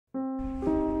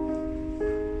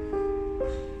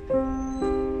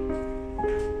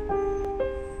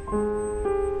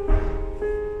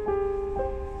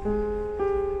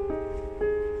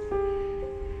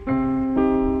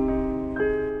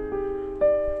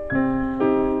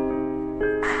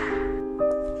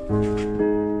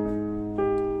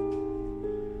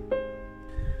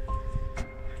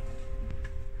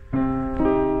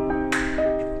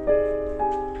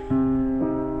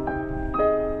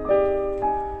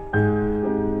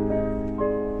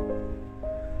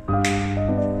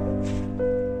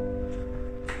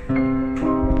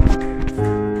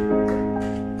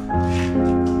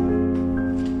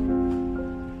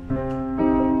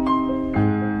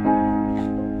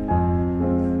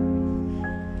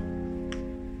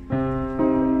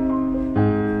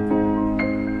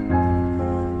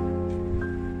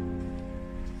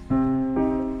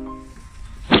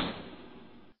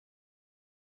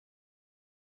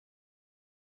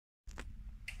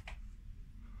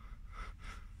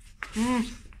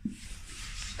Please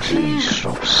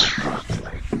stop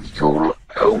struggling. You'll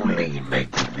only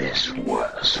make this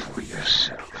worse for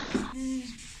yourself.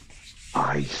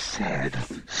 I said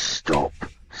stop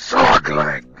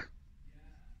struggling.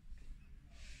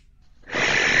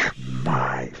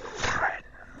 My friend.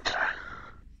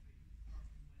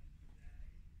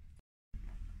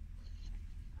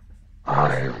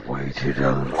 I've waited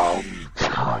a long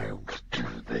time to do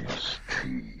this to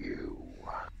you.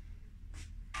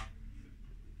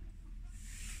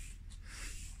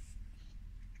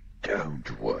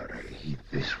 Don't worry,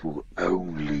 this will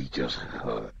only just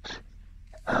hurt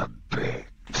a bit.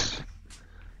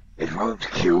 It won't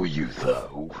kill you,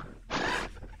 though.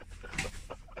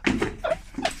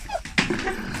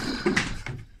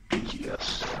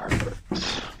 Just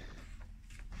hurts.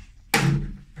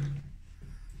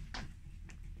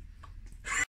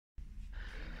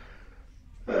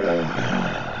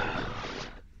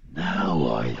 Now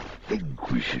I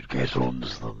think we should get on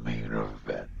to the main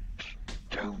event,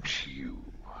 don't you?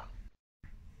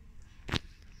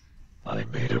 I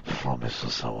made a promise to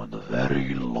someone a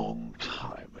very long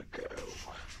time ago,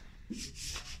 and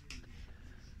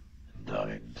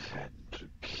I intend to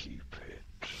keep it.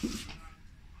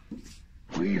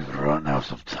 We've run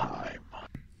out of time.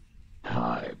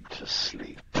 Time to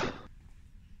sleep.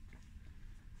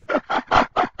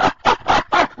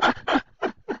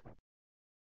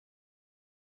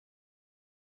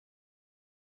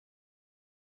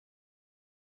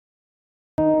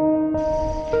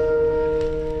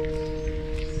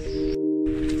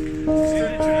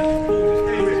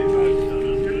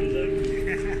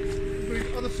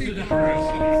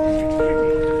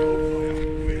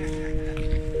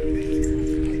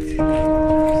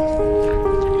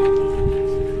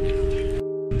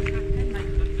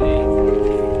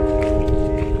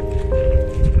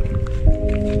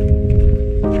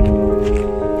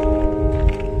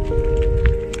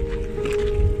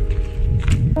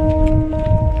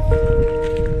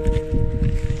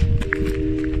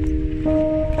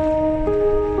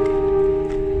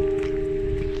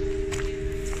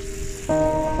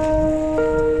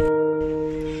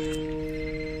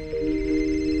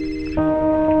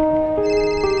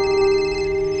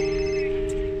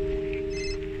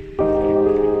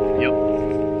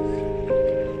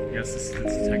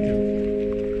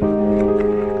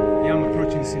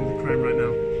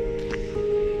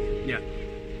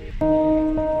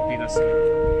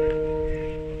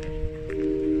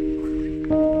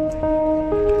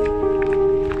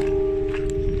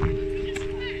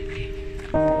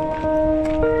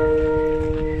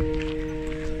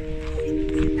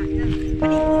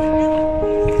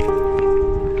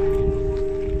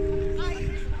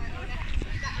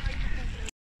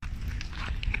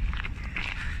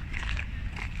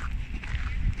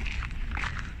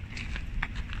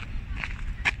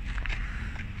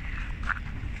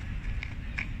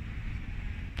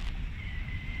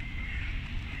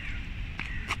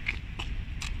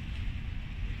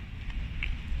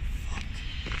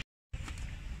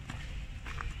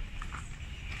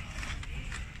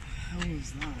 What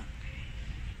was that?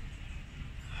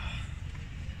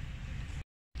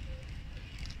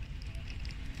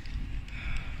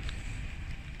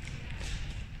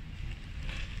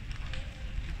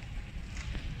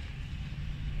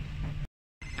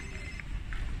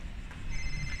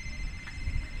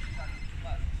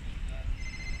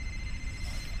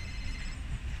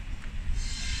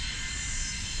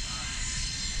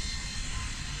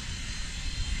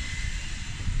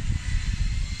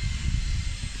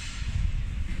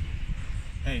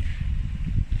 Hey.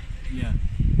 Yeah.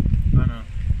 I know.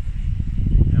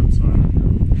 Yeah, I'm sorry.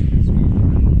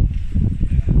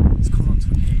 It's called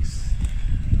onto a case.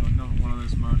 Another one of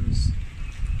those murders.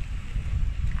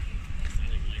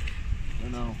 I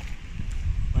know.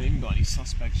 I ain't even got any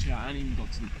suspects yet. I ain't even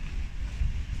got to the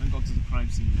crime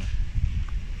scene yet.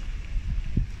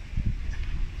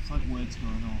 It's like words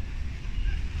going on.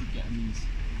 Keep getting these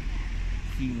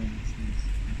feelings, these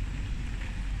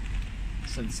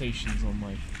sensations on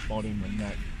my body and my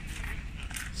neck.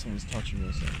 Someone's touching me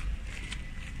or something.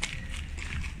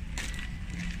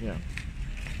 Yeah.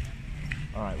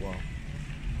 Alright, well,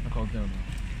 I gotta go now.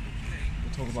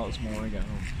 We'll talk about this more when I get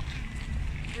home.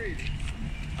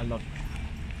 I love you.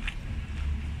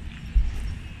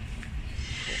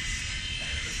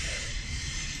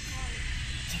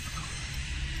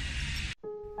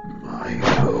 My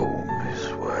home is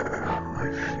where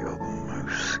I feel the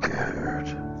most scared.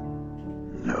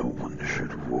 No one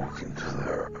should walk into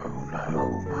their own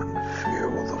home and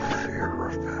feel the fear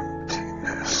of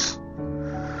emptiness.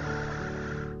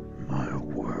 My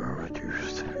world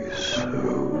used to be so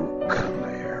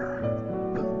clear,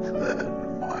 but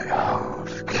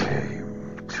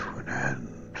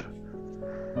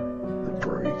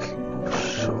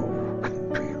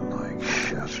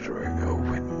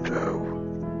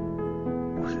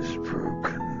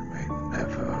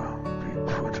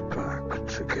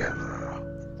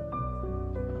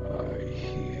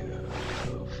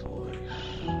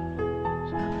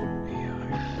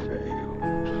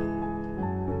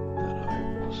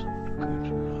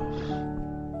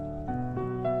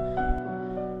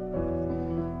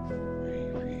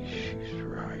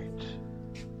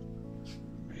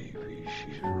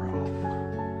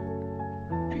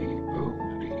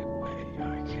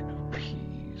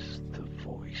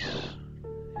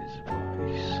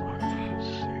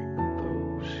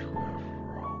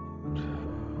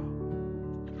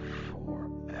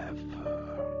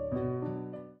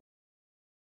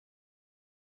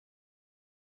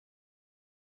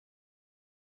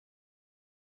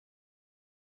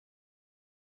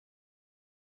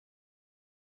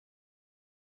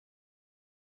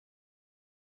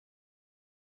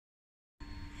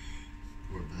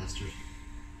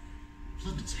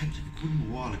Detective Quinn a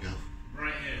while ago.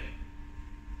 Right here.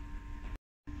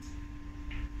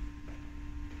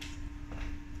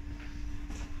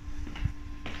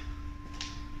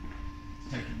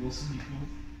 Detective Wilson, you cool?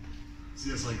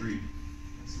 CSI Green.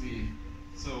 Nice to meet you.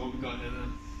 So, what we got here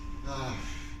then?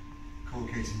 Cold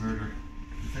case of murder.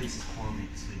 The face is horribly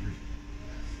disfigured.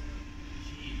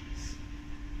 Jeez.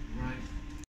 Right.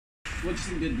 What do you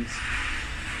think did this?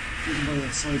 Judging by the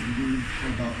size of the wound,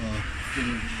 about 4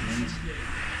 inches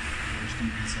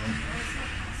deep inside.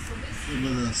 Judging by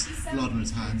the blood on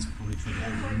his hands, probably tried to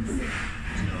hold the wound.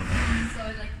 You know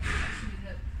that.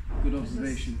 Good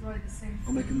observation.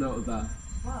 I'll make a note of that.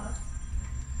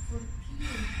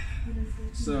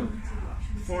 So,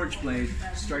 4-inch blade,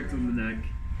 straight through the neck,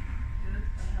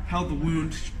 held the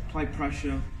wound, applied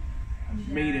pressure,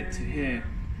 made it to here.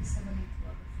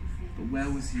 But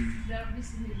where was he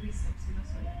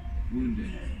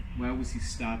wounded? Where was he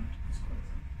stabbed?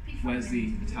 Where's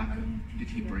the attacker? Did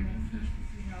he bring him here?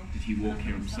 Did he walk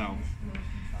here himself?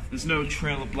 There's no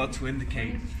trail of blood to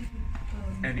indicate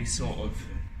any sort of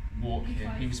walk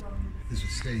here. This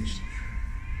was staged.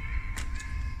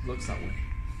 Looks that way.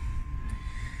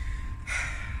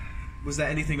 Was there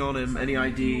anything on him? Any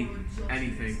ID?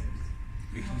 Anything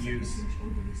we can use?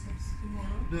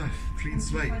 No, clean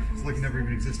slate. It's like he never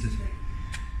even existed.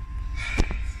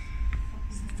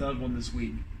 It's the third one this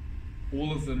week.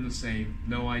 All of them the same.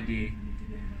 No ID.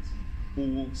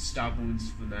 All stab wounds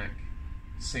to the neck.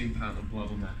 Same pattern of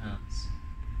blood on their hands.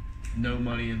 No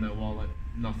money in their wallet.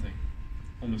 Nothing.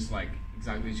 Almost like,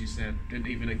 exactly as you said, didn't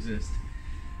even exist.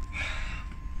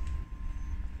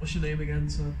 What's your name again,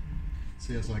 sir?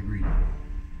 CSI Green.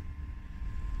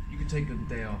 You can take the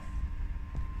day off.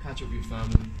 Catch up with your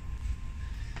family.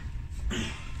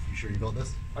 You sure you got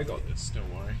this? I got this, don't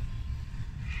worry.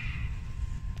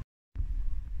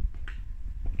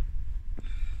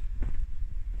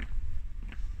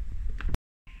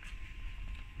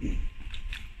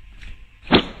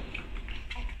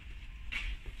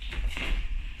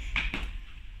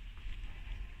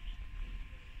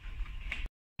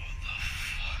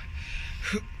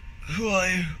 Who are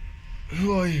you?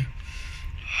 Who are you?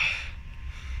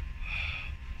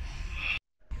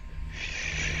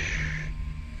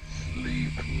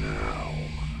 Sleep now.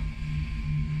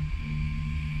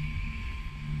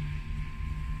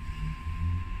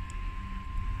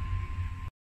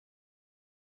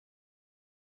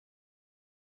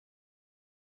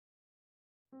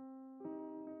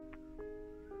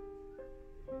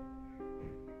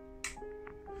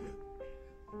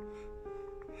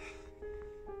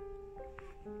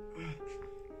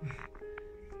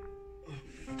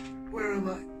 Where am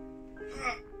I?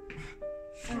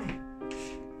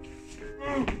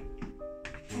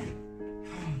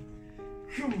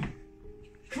 Come on.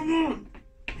 Come on.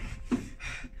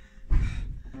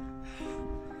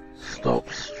 Stop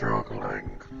struggling.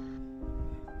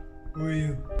 Who are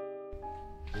you?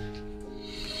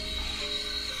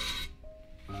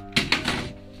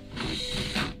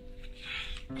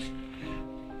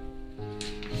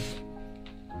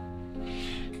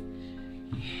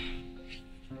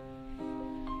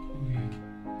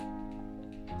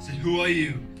 Who are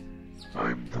you?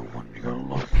 I'm the one you're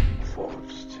looking for,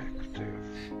 detective.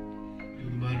 You're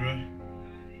the murderer?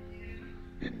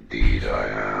 Indeed I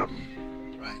am.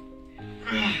 Right.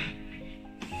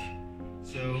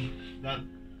 So, that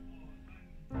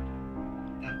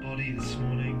body this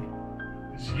morning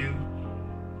was you?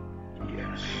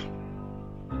 Yes.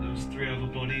 And those 3 other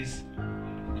bodies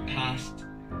the past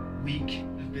week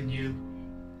have been you?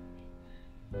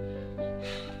 You're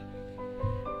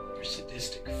a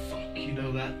sadistic fuck, you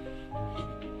know that?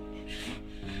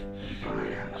 I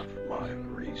have my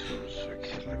reasons for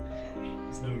killing them.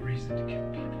 There's no reason to kill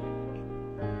people.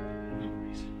 No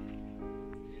reason.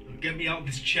 Now get me out of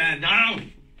this chair now!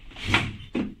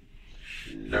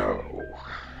 No.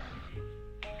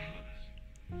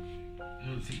 I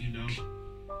don't think you know.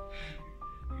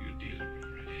 You're dealing with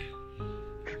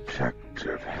already.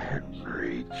 Detective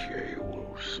Henry J.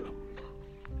 Wilson.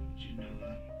 Did you know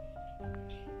that?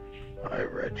 I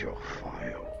read your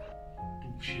file.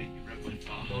 Bullshit, you read my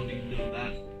file. How do you know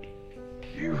that?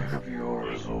 You have your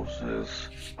resources.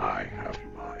 I have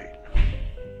mine.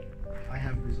 I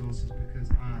have resources because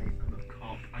I am a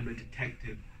cop. I'm a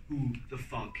detective. Who the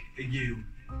fuck are you?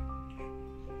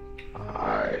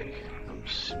 I am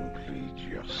simply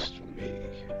just me.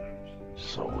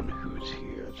 Someone who's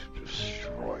here to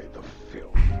destroy the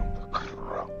filth of the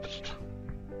corrupt.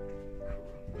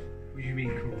 What do you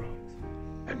mean corrupt?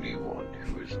 Anyone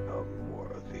who is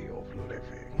unworthy of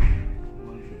living.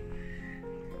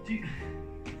 Do you...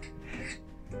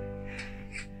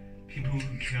 People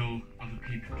who kill other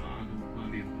people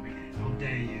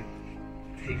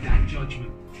Take that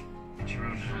judgment into your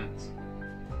own hands.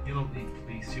 You're not the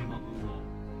police, you're not the law.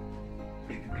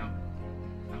 You're the government.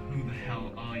 Now who the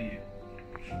hell are you?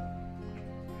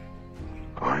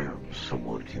 I am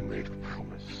someone who made a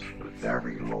promise a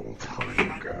very long time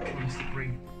ago. Promise to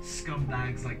bring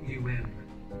scumbags like you in.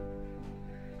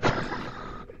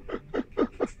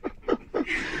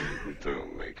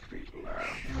 Don't make me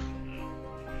laugh.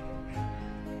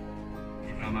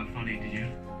 You found that funny, did you?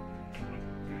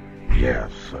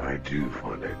 Yes, I do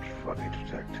find it funny,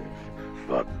 Detective.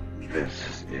 But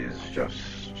this is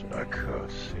just a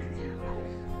courtesy for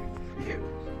you.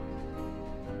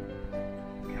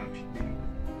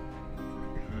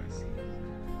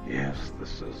 Yes,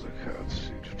 this is a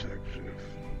courtesy, Detective.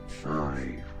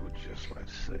 I would just like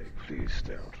to say, please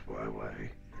stay out of my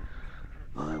way.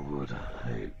 I would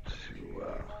hate to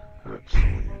hurt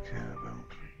someone you care about.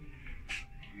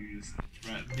 You just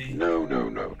threatened me? No,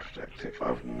 Detective.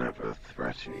 I would never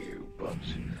threaten you, but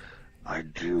I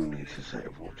do need to say,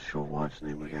 what's your wife's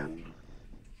name again?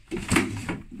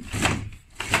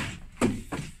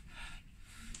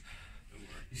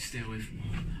 You stay away from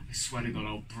her. I swear to God,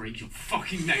 I'll break your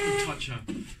fucking neck and touch her.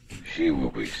 She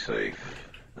will be safe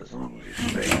as long as you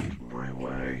stay out of my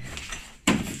way.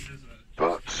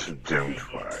 But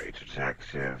don't worry,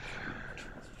 Detective.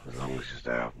 As long as you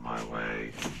stay out of my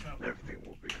way, everything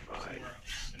will be fine.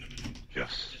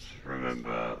 Just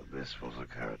remember, this was a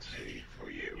courtesy for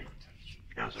you,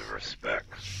 out of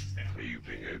respect for you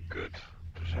being a good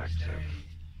detective.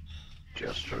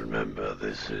 Just remember,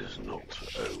 this is not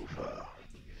over.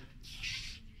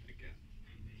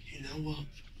 You know what?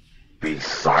 Be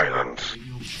silent!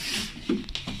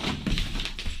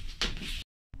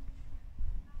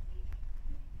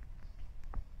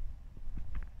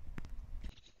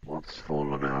 What's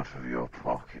fallen out of your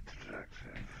pocket,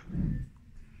 Detective?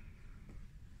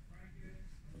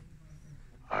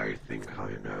 I think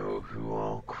I know who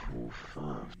I'll call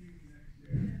first.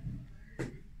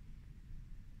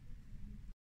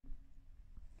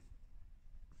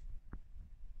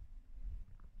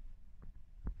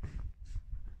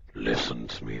 Listen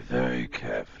to me very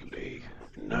carefully.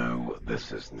 No,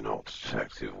 this is not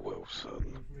Detective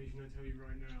Wilson.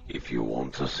 If you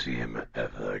want to see him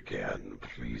ever again,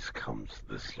 please come to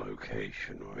this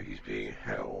location where he's being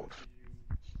held.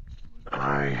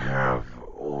 I have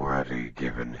already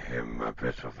given him a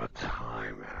bit of a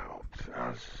timeout,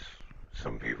 as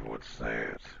some people would say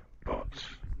it, but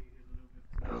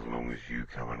as long as you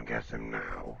come and get him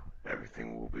now,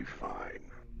 everything will be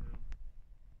fine.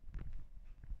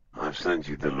 I've sent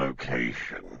you the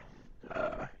location.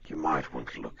 You might want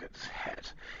to look at his head.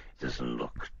 It doesn't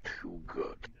look too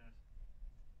good.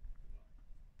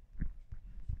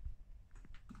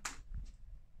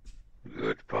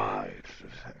 Goodbye,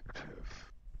 Detective.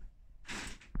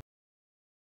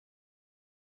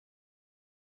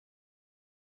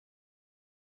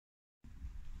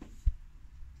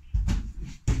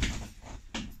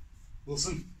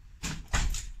 Wilson?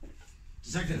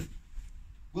 Detective!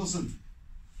 Wilson!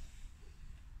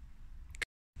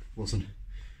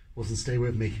 Wilson, stay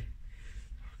with me.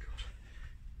 Oh, God.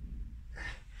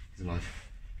 He's alive.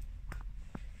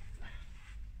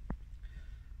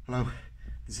 Hello,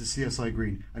 this is CSI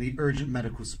Green. I need urgent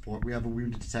medical support. We have a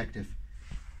wounded detective.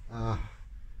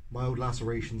 Mild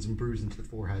lacerations and bruising to the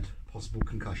forehead. Possible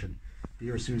concussion. Be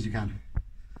here as soon as you can.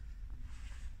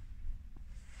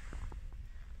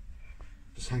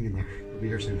 Just hang in there. We'll be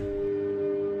here soon.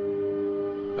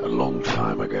 A long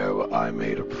time ago, I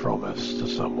made a promise to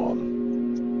someone.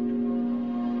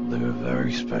 They were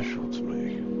very special to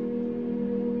me.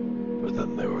 But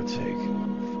then they were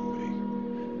taken from me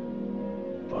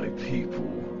by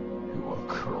people who are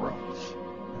corrupt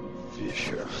and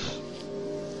vicious.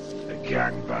 A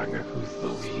gangbanger who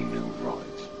thought he knew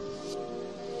right.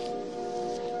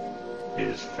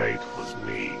 His fate was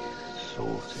me,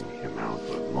 sorting him out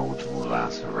with multiple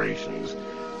lacerations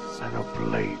and a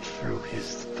blade through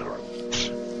his throat.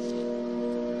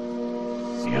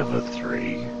 The other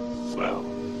three, well,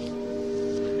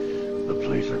 the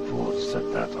police report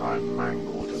said that I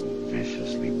mangled and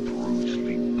viciously,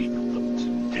 brutally beat them to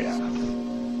death.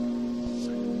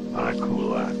 I call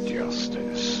that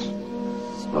justice,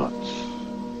 but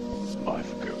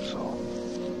life goes on.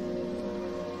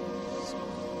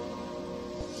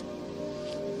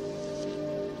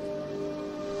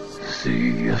 See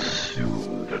you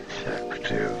soon,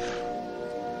 Detective.